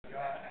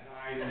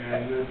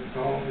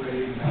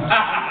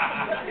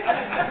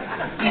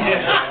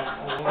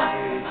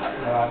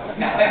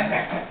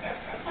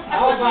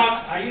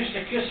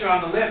you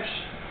on the lips,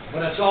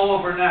 but it's all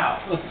over now.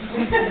 Well,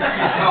 we can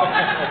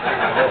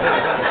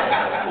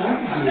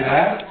do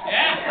that.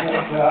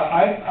 Yeah. But,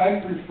 I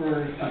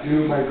prefer to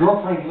do, my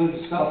girlfriend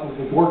lives south of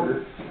the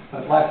border,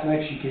 but last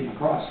night she came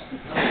across.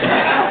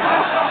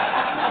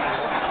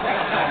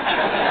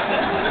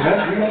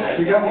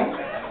 You got one?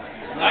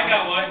 I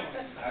got one.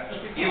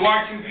 You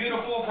are too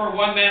beautiful for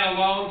one man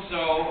alone,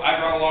 so I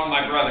brought along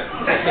my brother.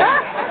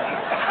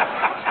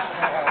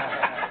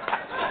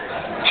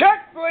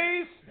 Check,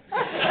 please.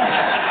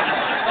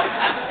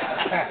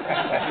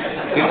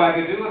 If I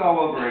could do it all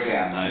over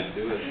again, I'd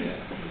do it.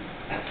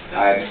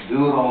 I'd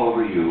do it all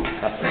over you.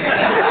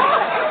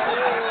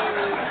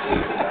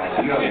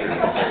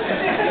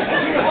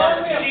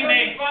 She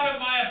made fun of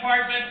my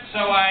apartment, so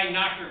I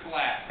knocked her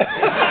flat.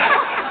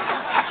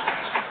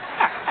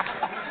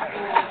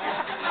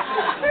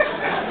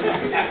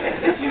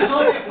 She was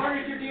only a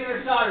furniture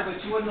dealer's daughter, but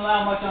she wouldn't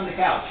allow much on the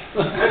couch.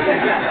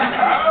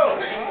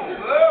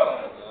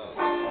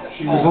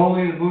 She was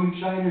only the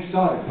moonshiner's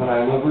daughter, but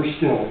I love her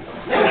still.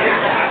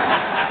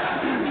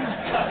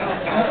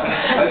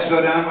 Let's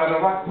go down by the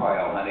rock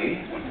pile,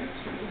 honey,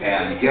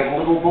 and get a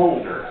little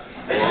bolder.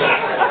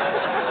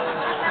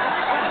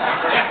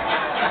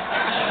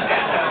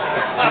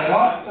 Get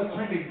off the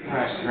printing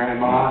press,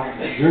 Grandma.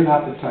 You're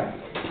not the type.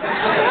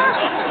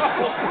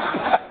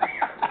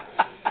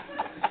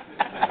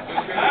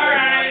 All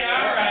right.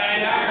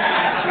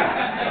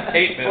 8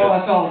 minutes. Well,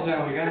 that's all the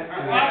time we got. Her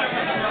father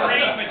was a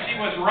Marine, but she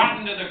was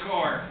rotten to the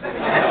core.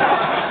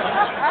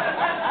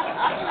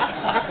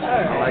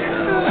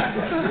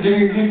 Give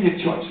you a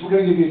choice. We're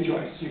going to give you a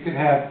choice. You can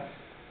have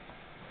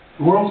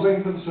The World's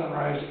Waiting for the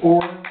Sunrise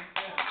or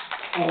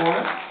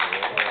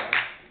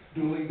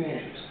Dueling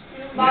Banjos.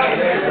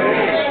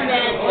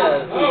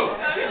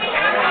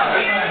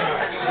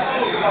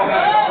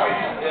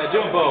 Yeah, do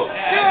them both.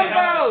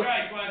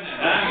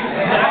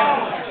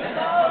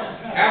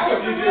 That's what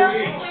you do each.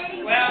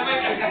 Well, we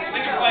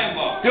can play them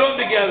both. Do them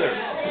together.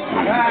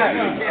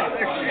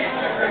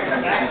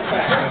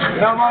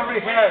 No more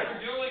rehearse.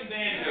 Dueling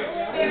banjo.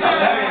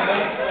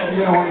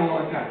 You're going to want a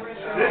long time.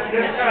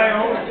 This guy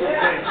owns the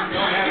place. You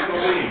don't have to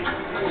leave.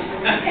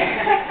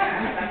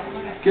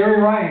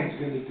 Gary Ryan's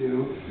going to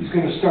he's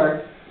going to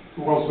start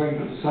The World's Waiting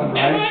for the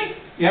Sunrise.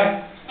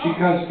 Yeah,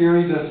 because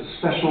Gary does a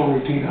special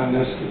routine on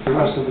this that the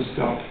rest of us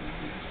don't.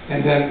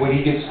 And then when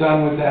he gets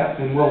done with that,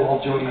 then we'll all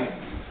join in.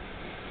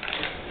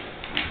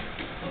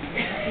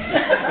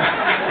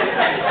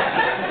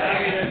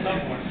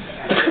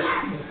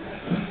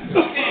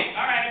 Okay,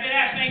 all right, I've been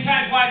asked many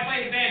times why I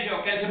play the banjo,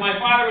 because my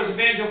father was a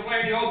banjo player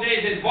in the old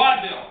days in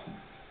vaudeville.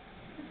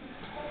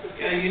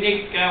 Got a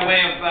unique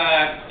way of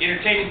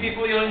entertaining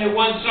people. You only knew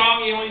one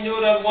song, you only knew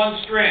it on one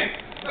string.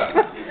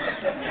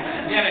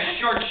 He had a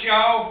short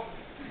show,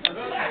 and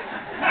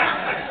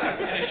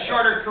a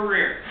shorter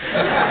career.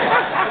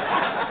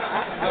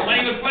 But when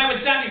he would play, it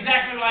would sound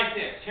exactly like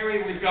this. Here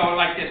we would go,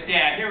 like this,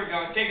 Dad. Here we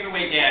go. Take it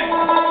away, Dad.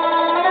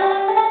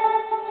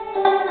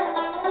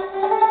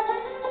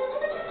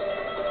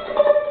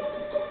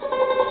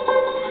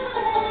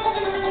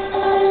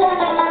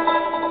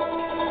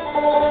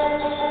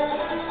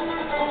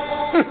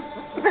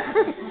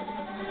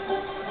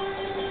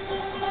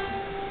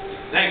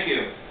 Thank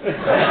you. Right.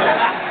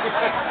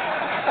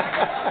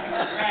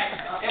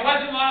 It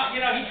wasn't long, he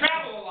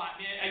traveled a lot.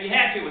 You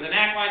had to with an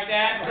act like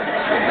that.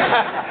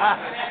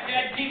 You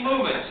had to keep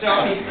moving. So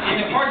in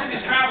the course of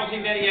his travels, he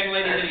met a young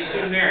lady that he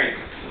soon married.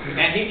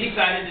 And he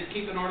decided to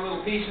keep an order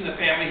little peace in the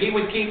family. He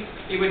would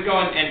go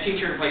and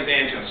teach her to play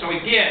banjo. So he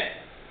did.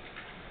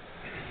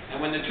 And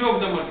when the two of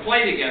them would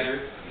play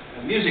together,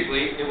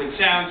 musically, it would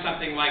sound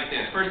something like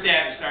this. First,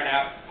 Dad would start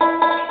out.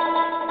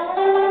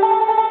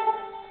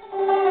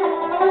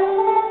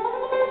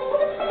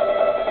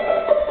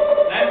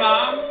 Then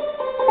Mom.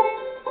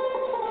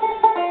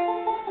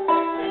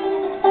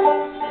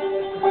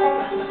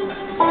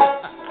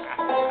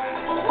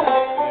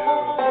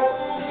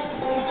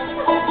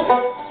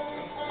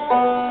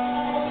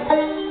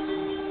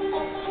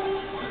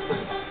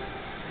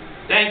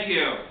 Thank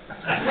you.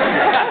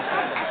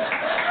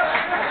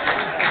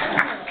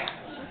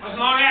 Wasn't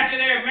long after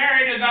they were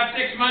married, about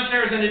 6 months,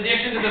 there was an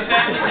addition to the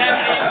family,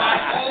 that being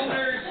my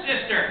older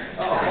sister.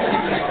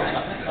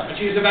 When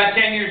she was about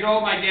 10 years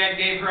old, my dad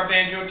gave her a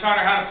banjo, taught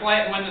her how to play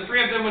it, and when the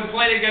three of them would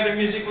play together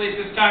musically at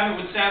this time, it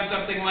would sound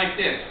something like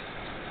this.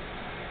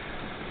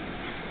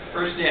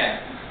 First, Dad.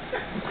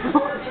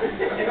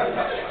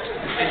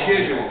 As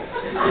usual.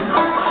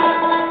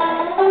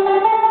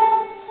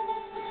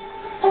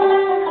 I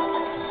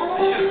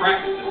should have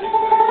practiced it.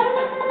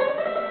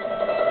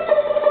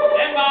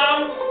 Then Mom.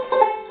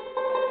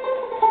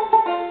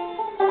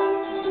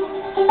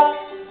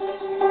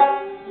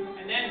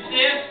 And then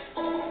Sis.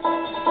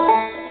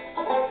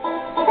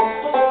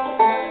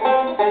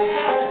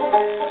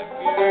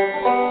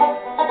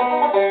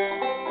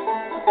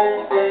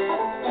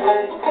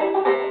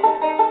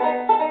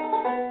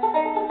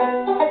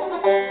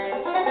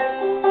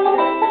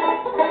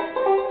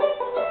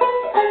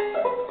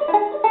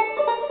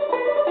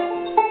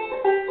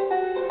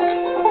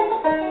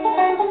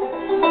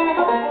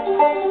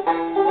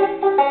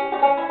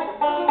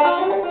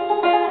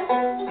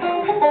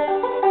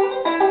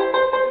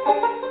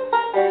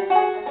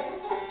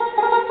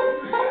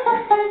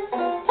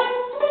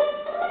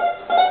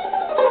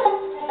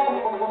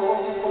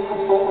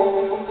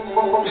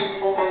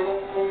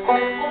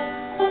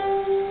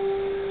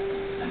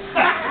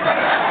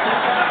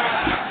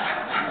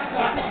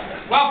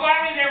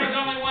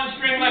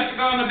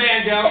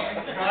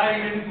 banjo? Glad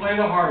he didn't play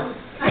the harlot.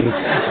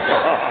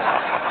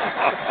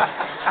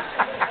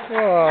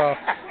 Oh.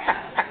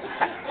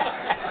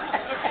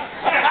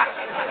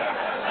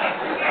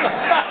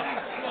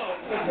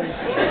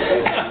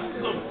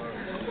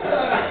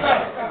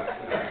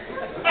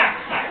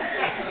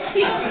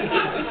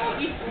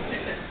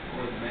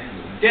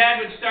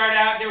 Dad would start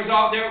out, I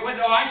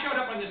showed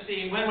up on the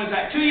scene, when was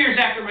that? 2 years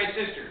after my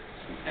sister.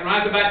 And when I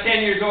was about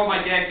 10 years old,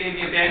 my dad gave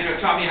me a banjo,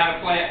 taught me how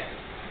to play it.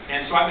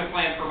 And so I've been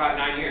playing for about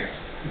 9 years.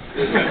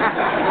 The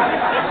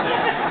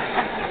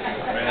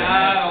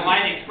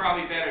lighting's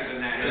probably better than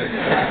that.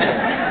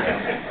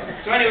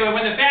 So anyway,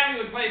 when the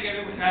family would play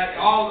together,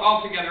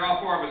 all together,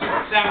 all four of us, it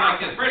would sound like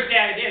this. First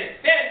Dad hit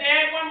it. Hit it,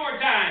 Dad, one more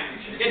time.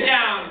 Get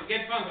down,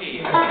 get funky.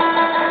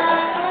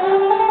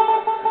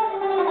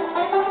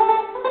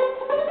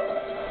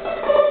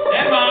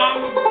 Then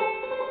Mom.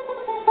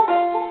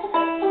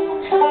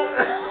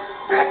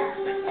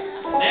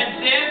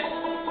 Then Sid.